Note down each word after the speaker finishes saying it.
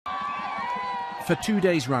For 2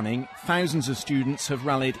 days running, thousands of students have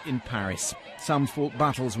rallied in Paris. Some fought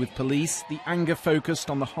battles with police. The anger focused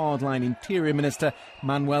on the hardline Interior Minister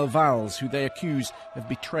Manuel Valls, who they accuse of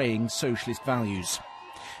betraying socialist values.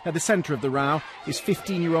 At the centre of the row is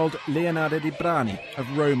 15-year-old Leonarda Di Brani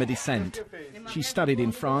of Roma descent. She studied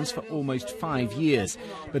in France for almost 5 years,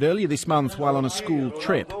 but earlier this month, while on a school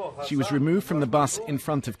trip, she was removed from the bus in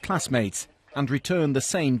front of classmates and returned the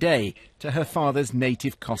same day to her father's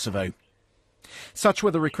native Kosovo. Such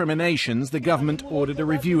were the recriminations. The government ordered a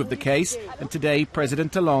review of the case, and today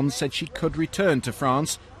President Hollande said she could return to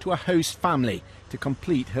France to a host family to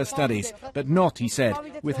complete her studies, but not, he said,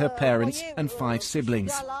 with her parents and 5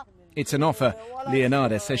 siblings. It's an offer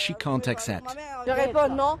Leonarda says she can't accept.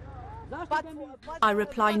 I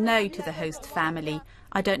reply no to the host family.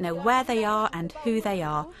 I don't know where they are and who they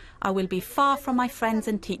are. I will be far from my friends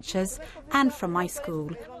and teachers and from my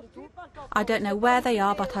school. I don't know where they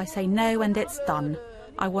are, but I say no and it's done.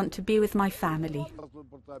 I want to be with my family.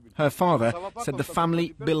 Her father said the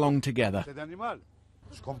family belonged together.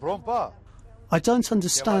 I don't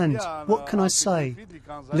understand. What can I say?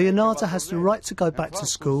 Leonarda has the right to go back to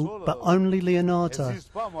school, but only Leonarda.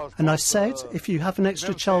 And I said, if you have an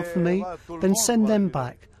extra child for me, then send them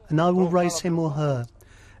back, and I will raise him or her.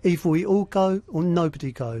 Either we all go or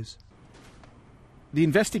nobody goes. The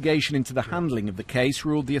investigation into the handling of the case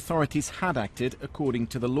ruled the authorities had acted according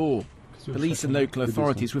to the law. Police and local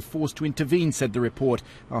authorities were forced to intervene, said the report,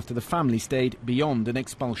 after the family stayed beyond an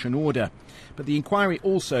expulsion order. But the inquiry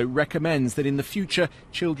also recommends that in the future,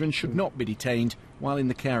 children should not be detained while in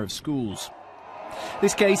the care of schools.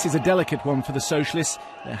 This case is a delicate one for the socialists.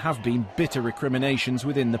 There have been bitter recriminations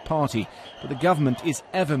within the party, but the government is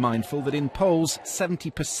ever mindful that in polls,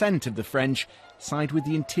 70% of the French side with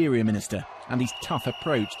the Interior Minister and his tough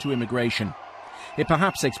approach to immigration. It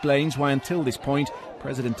perhaps explains why, until this point,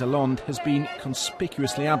 President Hollande has been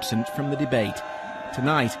conspicuously absent from the debate.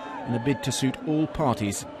 Tonight, in a bid to suit all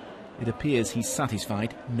parties, it appears he's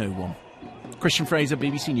satisfied no one. Christian Fraser,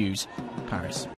 BBC News, Paris.